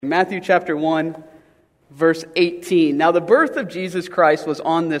Matthew chapter 1, verse 18. Now the birth of Jesus Christ was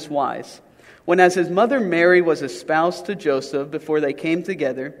on this wise. When as his mother Mary was espoused to Joseph before they came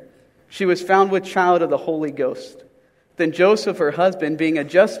together, she was found with child of the Holy Ghost. Then Joseph, her husband, being a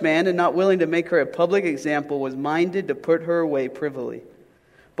just man and not willing to make her a public example, was minded to put her away privily.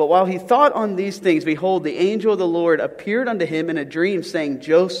 But while he thought on these things, behold, the angel of the Lord appeared unto him in a dream, saying,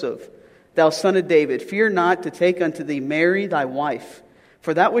 Joseph, thou son of David, fear not to take unto thee Mary thy wife,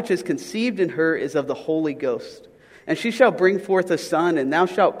 for that which is conceived in her is of the Holy Ghost. And she shall bring forth a son, and thou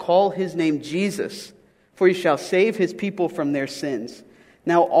shalt call his name Jesus, for he shall save his people from their sins.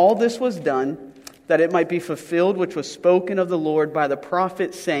 Now all this was done, that it might be fulfilled which was spoken of the Lord by the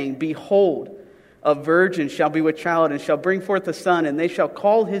prophet, saying, Behold, a virgin shall be with child, and shall bring forth a son, and they shall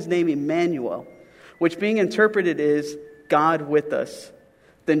call his name Emmanuel, which being interpreted is, God with us.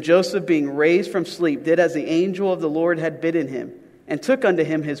 Then Joseph, being raised from sleep, did as the angel of the Lord had bidden him, and took unto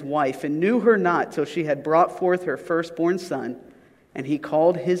him his wife, and knew her not till she had brought forth her firstborn son, and he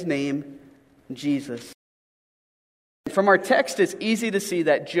called his name Jesus. From our text, it's easy to see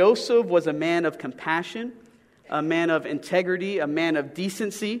that Joseph was a man of compassion, a man of integrity, a man of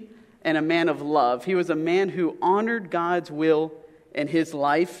decency, and a man of love. He was a man who honored God's will in his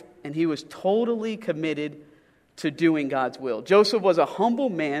life, and he was totally committed to doing God's will. Joseph was a humble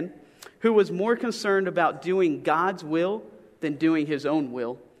man who was more concerned about doing God's will than doing his own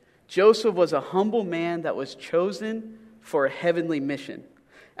will. Joseph was a humble man that was chosen for a heavenly mission.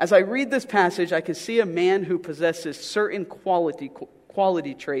 As I read this passage, I can see a man who possesses certain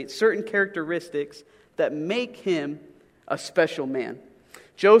quality traits, certain characteristics that make him a special man.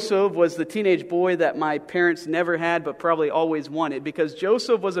 Joseph was the teenage boy that my parents never had but probably always wanted, because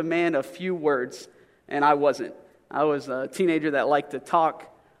Joseph was a man of few words, and I wasn't. I was a teenager that liked to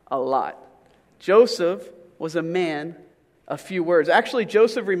talk a lot. Joseph was a man of few words. Actually,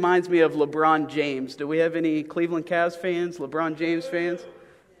 Joseph reminds me of LeBron James. Do we have any Cleveland Cavs fans, LeBron James fans?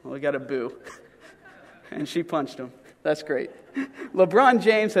 Well, we got a boo. And she punched him. That's great. LeBron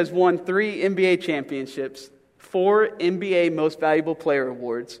James has won 3 NBA championships, 4 NBA Most Valuable Player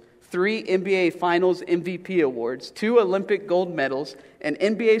awards, 3 NBA Finals MVP awards, 2 Olympic gold medals, an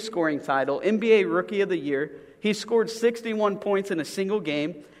NBA scoring title, NBA Rookie of the Year. He scored 61 points in a single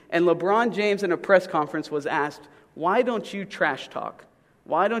game, and LeBron James in a press conference was asked, why don't you trash talk?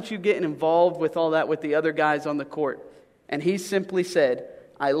 Why don't you get involved with all that with the other guys on the court? And he simply said,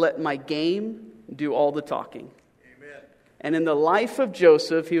 I let my game do all the talking. Amen. And in the life of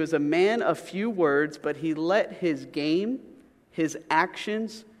Joseph, he was a man of few words, but he let his game, his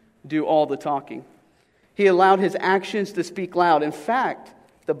actions, do all the talking. He allowed his actions to speak loud. In fact,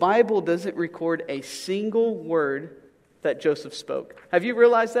 the Bible doesn't record a single word that Joseph spoke. Have you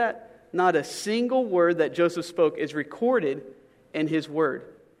realized that? Not a single word that Joseph spoke is recorded in his word.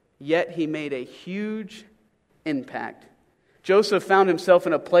 Yet he made a huge impact. Joseph found himself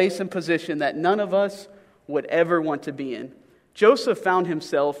in a place and position that none of us would ever want to be in. Joseph found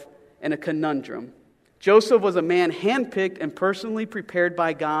himself in a conundrum. Joseph was a man handpicked and personally prepared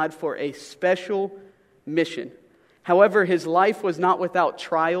by God for a special mission. However, his life was not without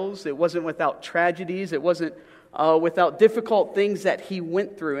trials. It wasn't without tragedies. It wasn't without difficult things that he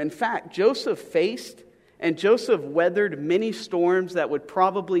went through. In fact, Joseph faced and Joseph weathered many storms that would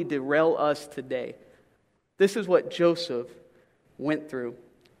probably derail us today. This is what Joseph went through.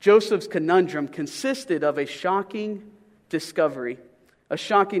 Joseph's conundrum consisted of a shocking discovery. A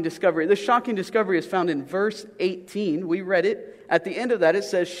shocking discovery. This shocking discovery is found in verse 18. We read it. At the end of that, it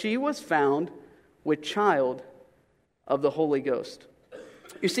says, she was found with child of the Holy Ghost.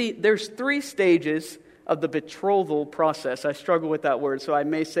 You see, there's 3 stages of the betrothal process. I struggle with that word, so I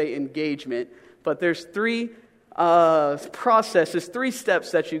may say engagement. But there's 3 processes, 3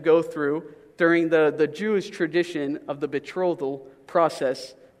 steps that you go through during the Jewish tradition of the betrothal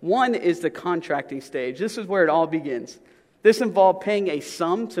process. One is the contracting stage. This is where it all begins. This involved paying a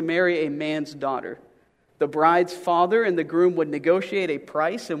sum to marry a man's daughter. The bride's father and the groom would negotiate a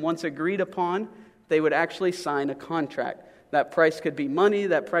price, and once agreed upon, they would actually sign a contract. That price could be money,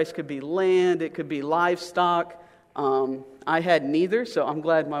 that price could be land, it could be livestock. I had neither, so I'm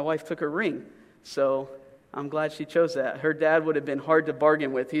glad my wife took a ring. So I'm glad she chose that. Her dad would have been hard to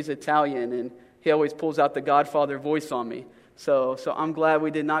bargain with. He's Italian, and he always pulls out the Godfather voice on me. So I'm glad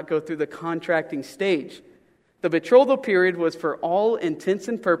we did not go through the contracting stage. The betrothal period was for all intents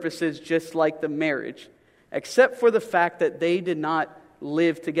and purposes just like the marriage, except for the fact that they did not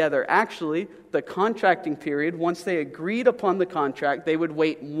live together. Actually, the contracting period, once they agreed upon the contract, they would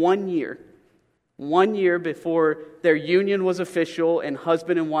wait 1 year. 1 year before their union was official and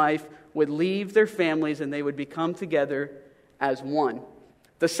husband and wife would leave their families and they would become together as one.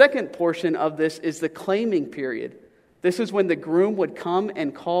 The second portion of this is the claiming period. This is when the groom would come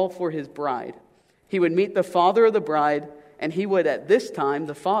and call for his bride. He would meet the father of the bride, and he would, at this time,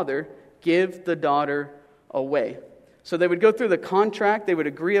 the father, give the daughter away. So they would go through the contract, they would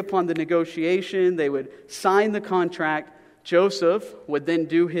agree upon the negotiation, they would sign the contract. Joseph would then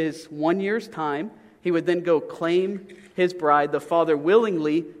do his 1 year's time. He would then go claim his bride, the father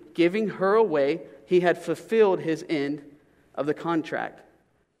willingly giving her away. He had fulfilled his end of the contract.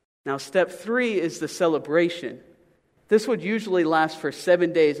 Now, step 3 is the celebration. This would usually last for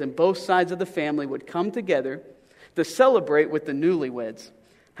 7 days, and both sides of the family would come together to celebrate with the newlyweds.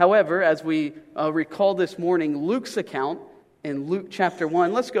 However, as we recall this morning, Luke's account in Luke chapter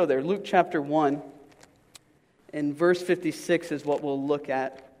 1, let's go there. Luke chapter 1 and verse 56 is what we'll look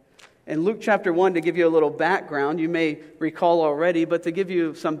at. In Luke chapter 1, to give you a little background, you may recall already, but to give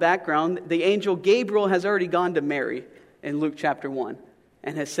you some background, the angel Gabriel has already gone to Mary in Luke chapter 1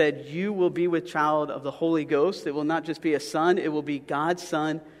 and has said, "You will be with child of the Holy Ghost. It will not just be a son, it will be God's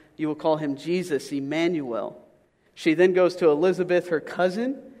son. You will call him Jesus, Emmanuel." She then goes to Elizabeth, her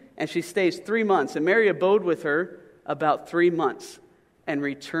cousin, and she stays 3 months. And Mary abode with her about 3 months and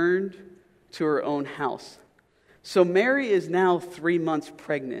returned to her own house. So Mary is now 3 months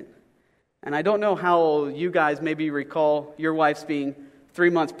pregnant. And I don't know how you guys maybe recall your wife's being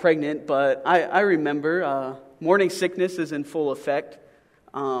 3 months pregnant, but I remember morning sickness is in full effect.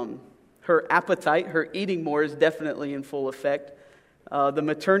 Her appetite, her eating more is definitely in full effect. The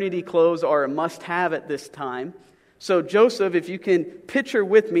maternity clothes are a must-have at this time. So Joseph, if you can picture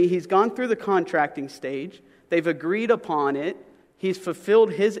with me, he's gone through the contracting stage. They've agreed upon it. He's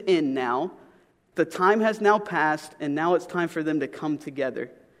fulfilled his end now. The time has now passed, and now it's time for them to come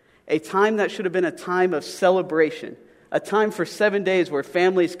together. A time that should have been a time of celebration. A time for 7 days where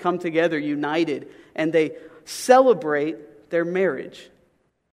families come together united, and they celebrate their marriage.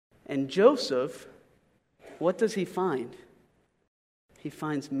 And Joseph, what does he find? He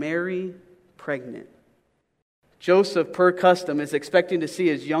finds Mary pregnant. Joseph, per custom, is expecting to see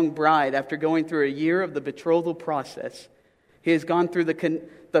his young bride after going through a year of the betrothal process. He has gone through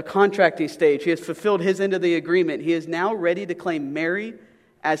the contracting stage. He has fulfilled his end of the agreement. He is now ready to claim Mary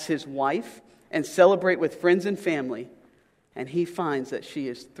as his wife and celebrate with friends and family. And he finds that she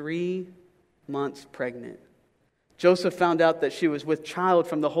is 3 months pregnant. Joseph found out that she was with child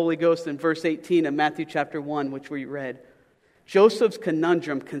from the Holy Ghost in verse 18 of Matthew chapter 1, which we read. Joseph's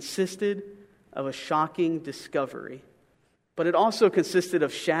conundrum consisted of a shocking discovery, but it also consisted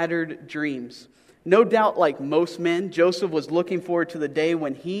of shattered dreams. No doubt, like most men, Joseph was looking forward to the day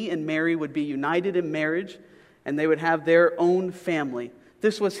when he and Mary would be united in marriage and they would have their own family.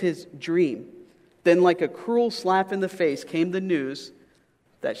 This was his dream. Then, like a cruel slap in the face, came the news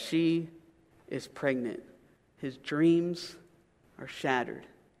that she is pregnant. His dreams are shattered.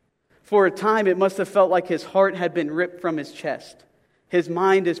 For a time, it must have felt like his heart had been ripped from his chest. His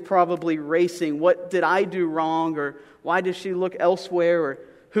mind is probably racing. What did I do wrong? Or why does she look elsewhere? Or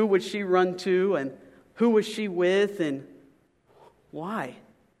who would she run to? And who was she with? And why?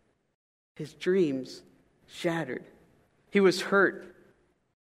 His dreams shattered. He was hurt.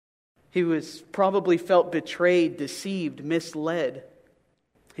 He was probably felt betrayed, deceived, misled.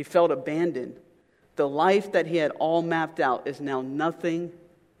 He felt abandoned. The life that he had all mapped out is now nothing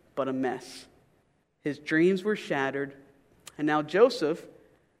but a mess. His dreams were shattered. And now Joseph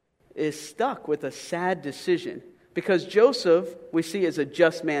is stuck with a sad decision. Because Joseph, we see, is a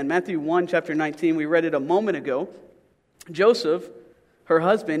just man. Matthew 1, chapter 19, we read it a moment ago. Joseph, her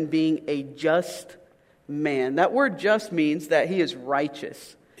husband, being a just man. That word just means that he is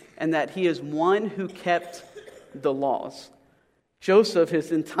righteous and that he is one who kept the laws. Joseph,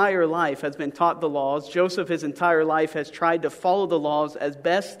 his entire life, has been taught the laws. Joseph, his entire life, has tried to follow the laws as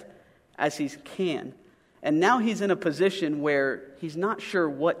best as he can. And now he's in a position where he's not sure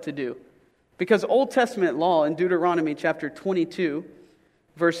what to do. Because Old Testament law in Deuteronomy chapter 22,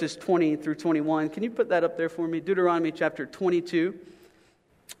 verses 20 through 21. Can you put that up there for me? Deuteronomy chapter 22,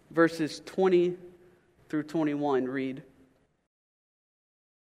 verses 20 through 21 read.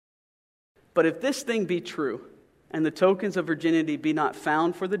 "But if this thing be true, and the tokens of virginity be not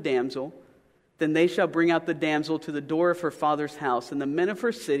found for the damsel, then they shall bring out the damsel to the door of her father's house, and the men of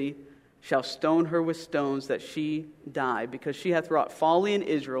her city shall stone her with stones that she die, because she hath wrought folly in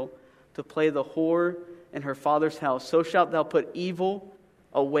Israel to play the whore in her father's house. So shalt thou put evil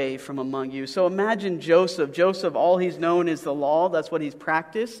away from among you." So imagine Joseph. Joseph, all he's known is the law. That's what he's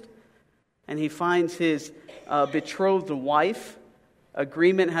practiced. And he finds his betrothed wife.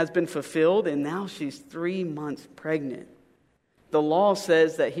 Agreement has been fulfilled, and now she's 3 months pregnant. The law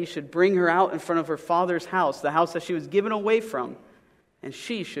says that he should bring her out in front of her father's house, the house that she was given away from. and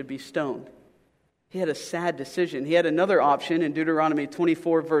she should be stoned. He had a sad decision. He had another option in Deuteronomy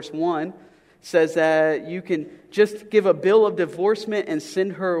 24, verse 1, says that you can just give a bill of divorcement and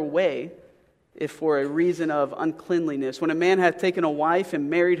send her away if for a reason of uncleanliness. When a man hath taken a wife and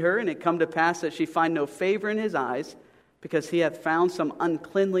married her, and it come to pass that she find no favor in his eyes, because he hath found some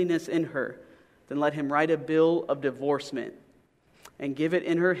uncleanliness in her, then let him write a bill of divorcement and give it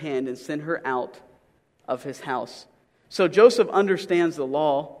in her hand and send her out of his house. So Joseph understands the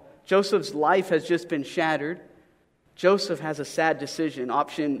law. Joseph's life has just been shattered. Joseph has a sad decision.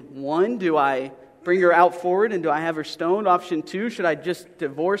 Option 1, do I bring her out forward and do I have her stoned? Option 2, should I just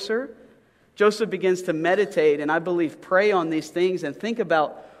divorce her? Joseph begins to meditate and I believe pray on these things and think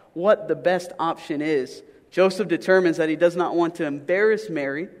about what the best option is. Joseph determines that he does not want to embarrass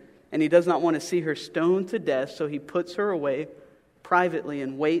Mary and he does not want to see her stoned to death, so he puts her away privately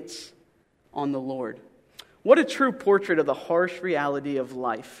and waits on the Lord. What a true portrait of the harsh reality of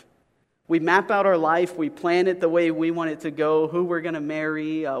life. We map out our life, we plan it the way we want it to go, who we're going to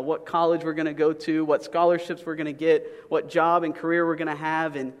marry, what college we're going to go to, what scholarships we're going to get, what job and career we're going to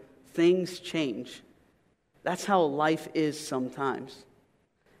have, and things change. That's how life is sometimes.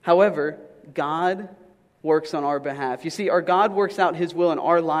 However, God works on our behalf. You see, our God works out His will in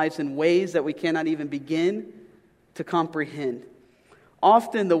our lives in ways that we cannot even begin to comprehend.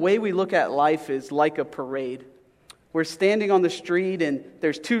 Often the way we look at life is like a parade. We're standing on the street and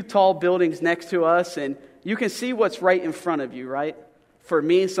there's 2 tall buildings next to us and you can see what's right in front of you, right? For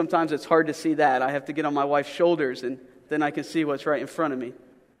me, sometimes it's hard to see that. I have to get on my wife's shoulders and then I can see what's right in front of me.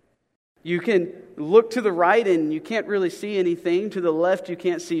 You can look to the right and you can't really see anything. To the left, you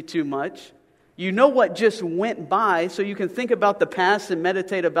can't see too much. You know what just went by, so you can think about the past and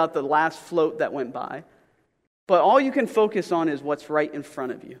meditate about the last float that went by. But all you can focus on is what's right in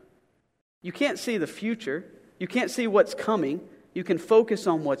front of you. You can't see the future. You can't see what's coming. You can focus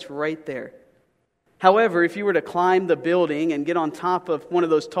on what's right there. However, if you were to climb the building and get on top of one of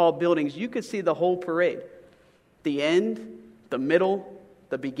those tall buildings, you could see the whole parade. The end, the middle,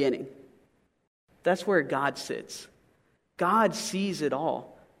 the beginning. That's where God sits. God sees it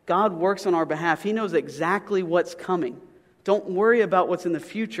all. God works on our behalf. He knows exactly what's coming. Don't worry about what's in the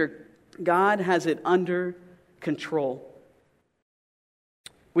future. God has it under control.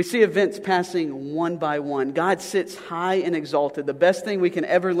 We see events passing one by one. God sits high and exalted. The best thing we can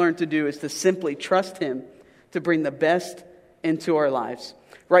ever learn to do is to simply trust Him to bring the best into our lives.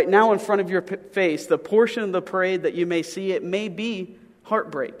 Right now in front of your face, the portion of the parade that you may see, it may be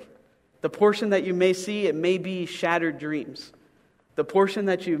heartbreak. The portion that you may see, it may be shattered dreams. The portion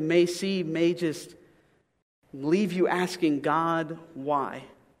that you may see may just leave you asking God, why?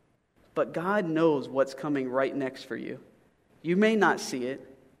 But God knows what's coming right next for you. You may not see it,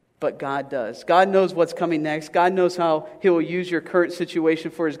 but God does. God knows what's coming next. God knows how He will use your current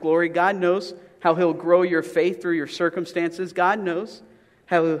situation for His glory. God knows how He'll grow your faith through your circumstances. God knows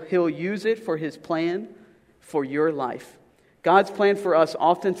how He'll use it for His plan for your life. God's plan for us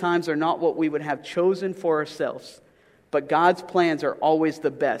oftentimes are not what we would have chosen for ourselves, but God's plans are always the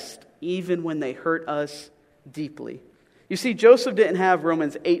best, even when they hurt us deeply. You see, Joseph didn't have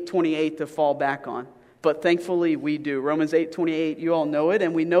Romans 8:28 to fall back on, but thankfully we do. Romans 8:28, you all know it,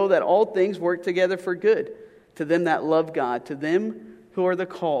 and we know that all things work together for good to them that love God, to them who are the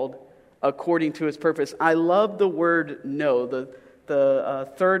called according to His purpose. I love the word know, the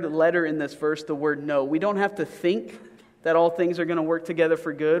third letter in this verse, the word know. We don't have to think that all things are going to work together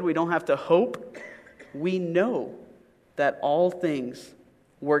for good. We don't have to hope. We know that all things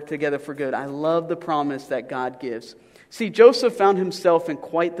work together for good. I love the promise that God gives. See, Joseph found himself in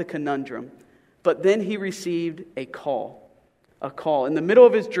quite the conundrum, but then he received a call. A call. In the middle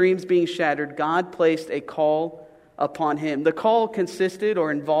of his dreams being shattered, God placed a call upon him. The call consisted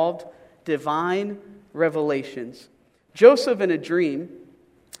or involved divine revelations. Joseph in a dream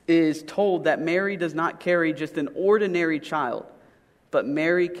is told that Mary does not carry just an ordinary child, but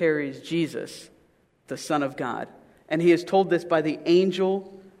Mary carries Jesus, the Son of God. And he is told this by the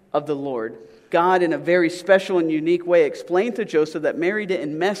angel of the Lord. God, in a very special and unique way, explained to Joseph that Mary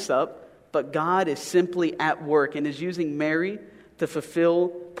didn't mess up, but God is simply at work and is using Mary to fulfill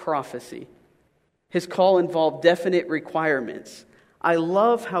prophecy. His call involved definite requirements. I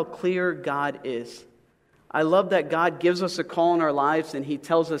love how clear God is. I love that God gives us a call in our lives and He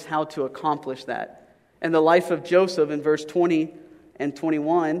tells us how to accomplish that. In the life of Joseph, in verse 20 and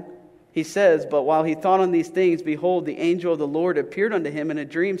 21, he says, "But while he thought on these things, behold, the angel of the Lord appeared unto him in a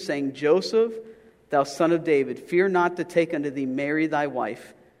dream, saying, Joseph, thou son of David, fear not to take unto thee Mary thy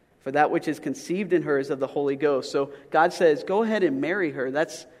wife, for that which is conceived in her is of the Holy Ghost." So God says, go ahead and marry her.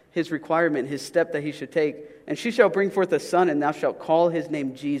 That's His requirement, His step that he should take. "And she shall bring forth a son, and thou shalt call his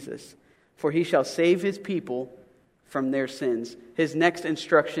name Jesus, for he shall save his people from their sins." His next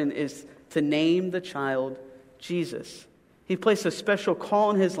instruction is to name the child Jesus. He placed a special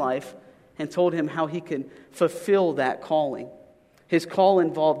call in his life and told him how he could fulfill that calling. His call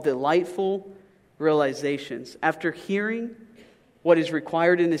involved delightful realizations. After hearing what is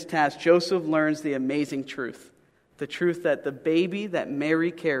required in his task, Joseph learns the amazing truth. The truth that the baby that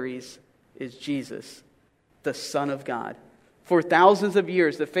Mary carries is Jesus, the Son of God. For thousands of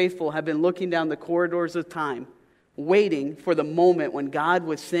years, the faithful have been looking down the corridors of time, waiting for the moment when God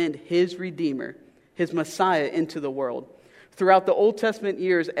would send his Redeemer, his Messiah, into the world. Throughout the Old Testament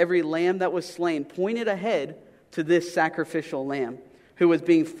years, every lamb that was slain pointed ahead to this sacrificial lamb who was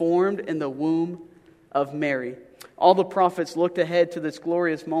being formed in the womb of Mary. All the prophets looked ahead to this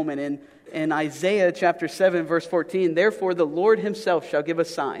glorious moment. In Isaiah chapter 7, verse 14, "Therefore the Lord himself shall give a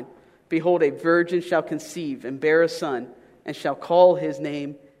sign. Behold, a virgin shall conceive and bear a son, and shall call his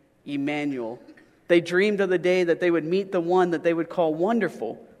name Emmanuel." They dreamed of the day that they would meet the one that they would call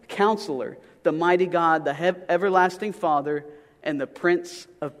Wonderful, Counselor, the Mighty God, the Everlasting Father, and the Prince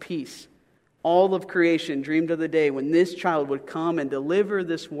of Peace. All of creation dreamed of the day when this child would come and deliver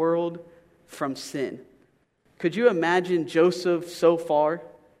this world from sin. Could you imagine Joseph so far?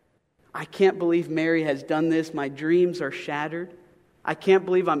 "I can't believe Mary has done this. My dreams are shattered. I can't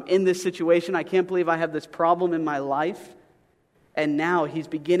believe I'm in this situation. I can't believe I have this problem in my life." And now he's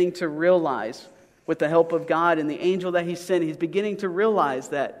beginning to realize, with the help of God and the angel that he sent, he's beginning to realize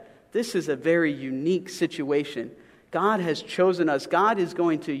that this is a very unique situation. God has chosen us. God is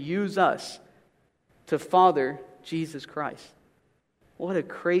going to use us to father Jesus Christ. What a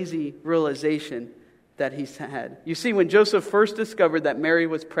crazy realization that he's had. You see, when Joseph first discovered that Mary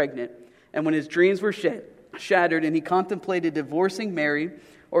was pregnant, and when his dreams were shattered, and he contemplated divorcing Mary,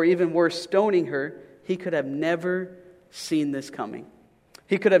 or even worse, stoning her, he could have never seen this coming.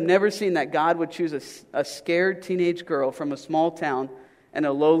 He could have never seen that God would choose a scared teenage girl from a small town and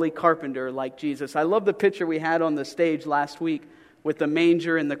a lowly carpenter like Jesus. I love the picture we had on the stage last week with the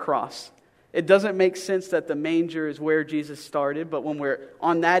manger and the cross. It doesn't make sense that the manger is where Jesus started, but when we're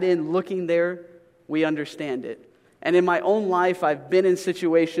on that end looking there, we understand it. And in my own life, I've been in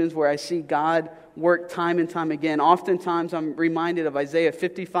situations where I see God work time and time again. Oftentimes, I'm reminded of Isaiah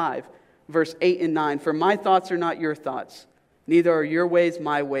 55, verse 8 and 9. "For my thoughts are not your thoughts, neither are your ways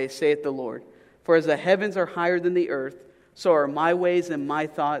my ways, saith the Lord. For as the heavens are higher than the earth, so are my ways and my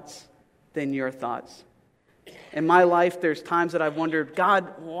thoughts than your thoughts." In my life, there's times that I've wondered,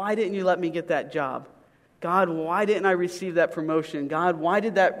 "God, why didn't you let me get that job? God, why didn't I receive that promotion? God, why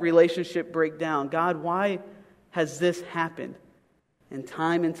did that relationship break down? God, why has this happened?" And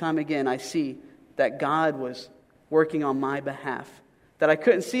time again, I see that God was working on my behalf, that I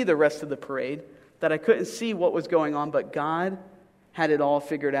couldn't see the rest of the parade, that I couldn't see what was going on, but God had it all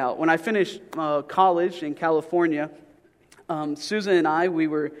figured out. When I finished college in California, Susan and I, we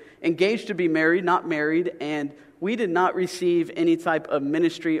were engaged to be married, not married, and we did not receive any type of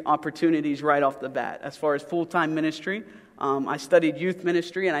ministry opportunities right off the bat. As far as full-time ministry, I studied youth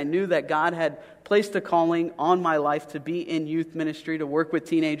ministry, and I knew that God had placed a calling on my life to be in youth ministry, to work with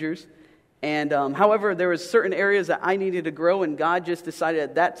teenagers. And however, there was certain areas that I needed to grow, and God just decided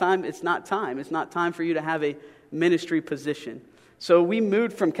at that time, it's not time. It's not time for you to have a ministry position. So we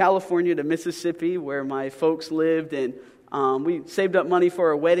moved from California to Mississippi, where my folks lived, and we saved up money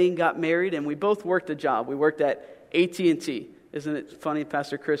for a wedding, got married, and we both worked a job. We worked at AT&T. Isn't it funny?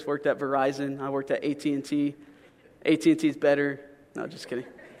 Pastor Chris worked at Verizon. I worked at AT&T. AT&T's better. No, just kidding.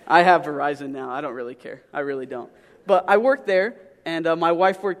 I have Verizon now. I don't really care. I really don't. But I worked there, and my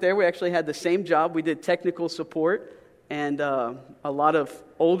wife worked there. We actually had the same job. We did technical support, and a lot of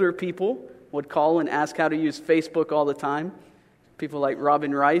older people would call and ask how to use Facebook all the time. People like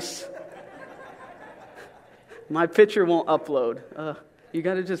Robin Rice. My picture won't upload. You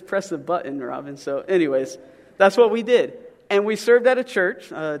got to just press the button, Robin. So anyways, that's what we did. And we served at a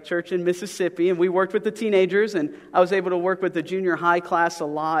church in Mississippi, and we worked with the teenagers, and I was able to work with the junior high class a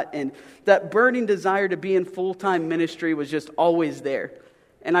lot, and that burning desire to be in full-time ministry was just always there.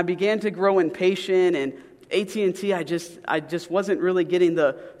 And I began to grow impatient, and AT&T, I just wasn't really getting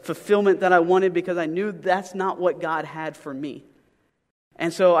the fulfillment that I wanted because I knew that's not what God had for me.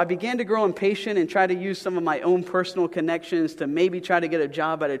 And so I began to grow impatient and try to use some of my own personal connections to maybe try to get a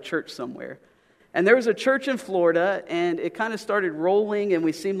job at a church somewhere. And there was a church in Florida, and it kind of started rolling, and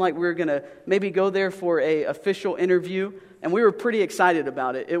we seemed like we were going to maybe go there for an official interview, and we were pretty excited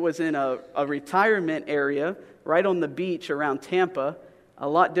about it. It was in a retirement area right on the beach around Tampa, a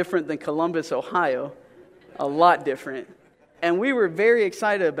lot different than Columbus, Ohio, a lot different. And we were very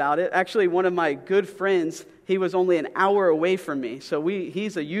excited about it. Actually, one of my good friends, he was only an hour away from me. So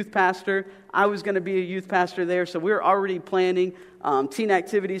he's a youth pastor. I was going to be a youth pastor there. So we were already planning teen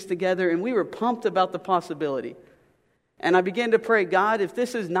activities together. And we were pumped about the possibility. And I began to pray, God, if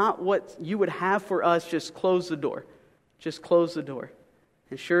this is not what you would have for us, just close the door. Just close the door.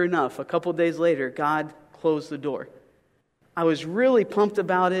 And sure enough, a couple days later, God closed the door. I was really pumped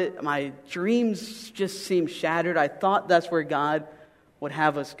about it. My dreams just seemed shattered. I thought that's where God would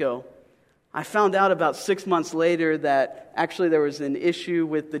have us go. I found out about 6 months later that actually there was an issue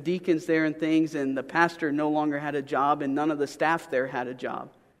with the deacons there and things, and the pastor no longer had a job, and none of the staff there had a job.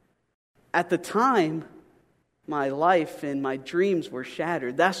 At the time, my life and my dreams were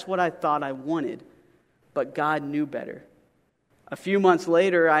shattered. That's what I thought I wanted, but God knew better. A few months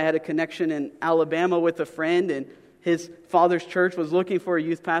later, I had a connection in Alabama with a friend, and his father's church was looking for a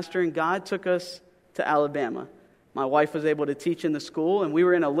youth pastor, and God took us to Alabama. My wife was able to teach in the school, and we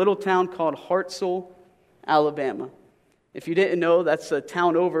were in a little town called Hartselle, Alabama. If you didn't know, that's a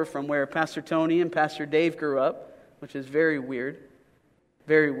town over from where Pastor Tony and Pastor Dave grew up, which is very weird.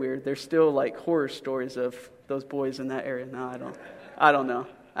 Very weird. There's still like horror stories of those boys in that area. No, I don't know.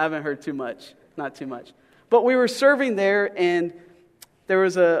 I haven't heard too much. Not too much. But we were serving there, and there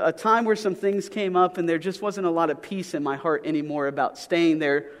was a time where some things came up, and there just wasn't a lot of peace in my heart anymore about staying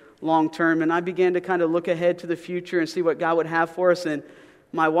there long term. And I began to kind of look ahead to the future and see what God would have for us. And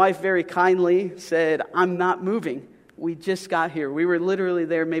my wife very kindly said, I'm not moving. We just got here. We were literally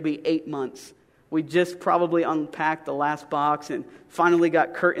there maybe 8 months. We just probably unpacked the last box and finally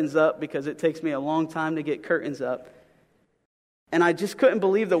got curtains up, because it takes me a long time to get curtains up. And I just couldn't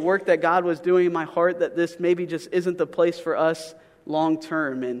believe the work that God was doing in my heart, that this maybe just isn't the place for us long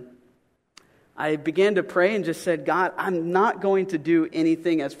term. And I began to pray and just said, God, I'm not going to do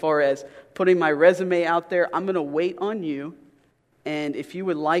anything as far as putting my resume out there. I'm going to wait on you. And if you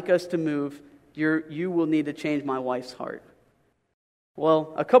would like us to move, you will need to change my wife's heart.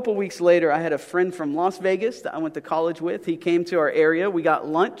 Well, a couple weeks later, I had a friend from Las Vegas that I went to college with. He came to our area. We got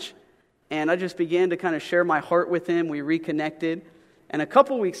lunch, and I just began to kind of share my heart with him. We reconnected. And a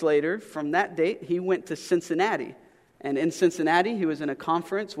couple weeks later, from that date, he went to Cincinnati. And in Cincinnati, he was in a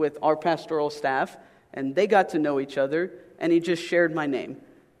conference with our pastoral staff, and they got to know each other, and he just shared my name.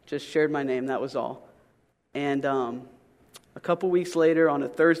 Just shared my name, that was all. And a couple weeks later, on a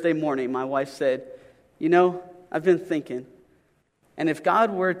Thursday morning, my wife said, I've been thinking, and if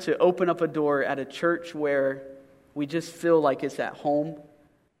God were to open up a door at a church where we just feel like it's at home,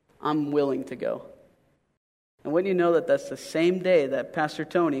 I'm willing to go. And wouldn't you know that that's the same day that Pastor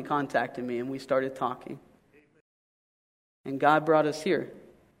Tony contacted me and we started talking. And God brought us here.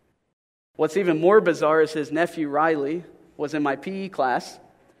 What's even more bizarre is his nephew Riley was in my PE class.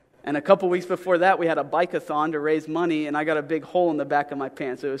 And a couple weeks before that, we had a bike-a-thon to raise money, and I got a big hole in the back of my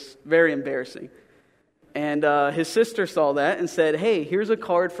pants. It was very embarrassing. And his sister saw that and said, hey, here's a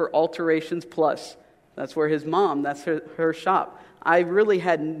card for Alterations Plus. That's where his mom, that's her shop. I really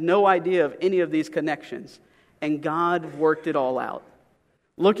had no idea of any of these connections. And God worked it all out.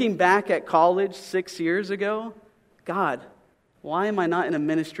 Looking back at college 6 years ago, God, why am I not in a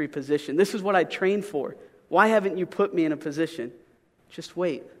ministry position? This is what I trained for. Why haven't you put me in a position? Just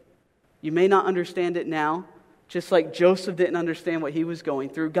wait. You may not understand it now, just like Joseph didn't understand what he was going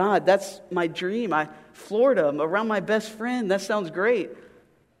through. God, that's my dream. Florida, I'm around my best friend. That sounds great.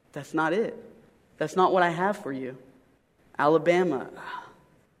 That's not it. That's not what I have for you. Alabama,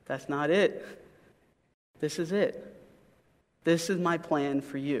 that's not it. This is it. This is my plan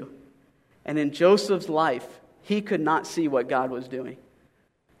for you. And in Joseph's life, he could not see what God was doing.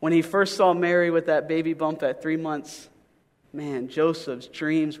 When he first saw Mary with that baby bump at 3 months, man, Joseph's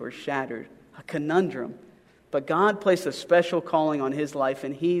dreams were shattered. A conundrum. But God placed a special calling on his life,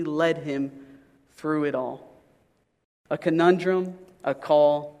 and he led him through it all. A conundrum, a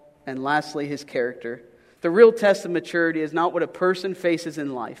call, and lastly, his character. The real test of maturity is not what a person faces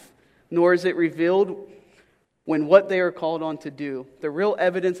in life, nor is it revealed when what they are called on to do. The real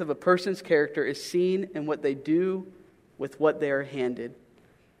evidence of a person's character is seen in what they do with what they are handed.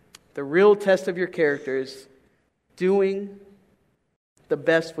 The real test of your character is doing the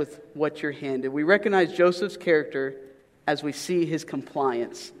best with what you're handed. We recognize Joseph's character as we see his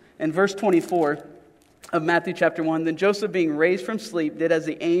compliance. In verse 24 of Matthew chapter 1, then Joseph, being raised from sleep, did as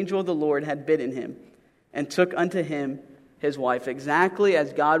the angel of the Lord had bidden him, and took unto him his wife. Exactly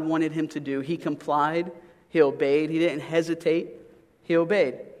as God wanted him to do. He complied. He obeyed. He didn't hesitate. He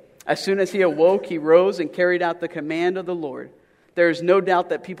obeyed. As soon as he awoke, he rose and carried out the command of the Lord. There is no doubt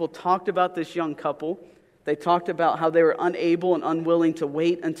that people talked about this young couple. They talked about how they were unable and unwilling to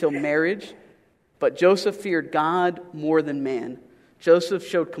wait until marriage. But Joseph feared God more than man. Joseph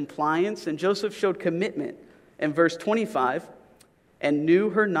showed compliance, and Joseph showed commitment. In verse 25, and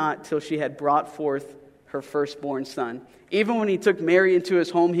knew her not till she had brought forth her firstborn son. Even when he took Mary into his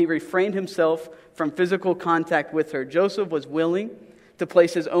home, he refrained himself from physical contact with her. Joseph was willing to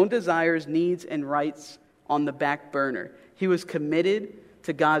place his own desires, needs, and rights on the back burner. He was committed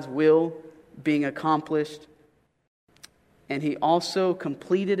to God's will being accomplished, and he also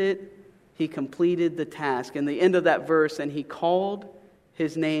completed it. He completed the task. In the end of that verse, and he called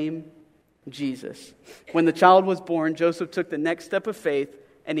his name Jesus. When the child was born, Joseph took the next step of faith,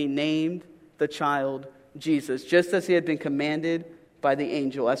 and he named the child Jesus, just as he had been commanded by the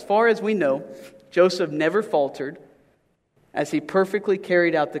angel. As far as we know, Joseph never faltered as he perfectly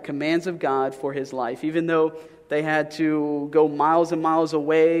carried out the commands of God for his life. Even though they had to go miles and miles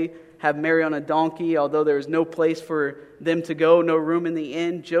away, have Mary on a donkey, although there was no place for them to go, no room in the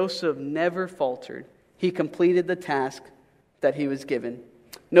inn, Joseph never faltered. He completed the task that he was given.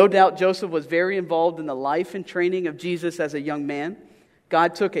 No doubt Joseph was very involved in the life and training of Jesus as a young man.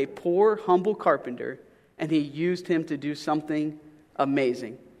 God took a poor, humble carpenter, and he used him to do something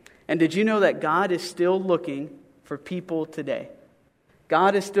amazing. And did you know that God is still looking for people today?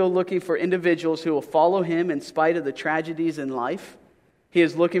 God is still looking for individuals who will follow him in spite of the tragedies in life. He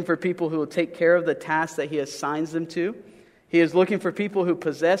is looking for people who will take care of the tasks that he assigns them to. He is looking for people who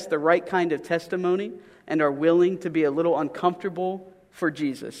possess the right kind of testimony and are willing to be a little uncomfortable for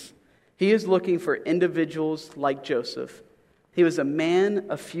Jesus. He is looking for individuals like Joseph. He was a man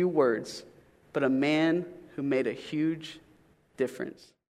of few words, but a man who made a huge difference.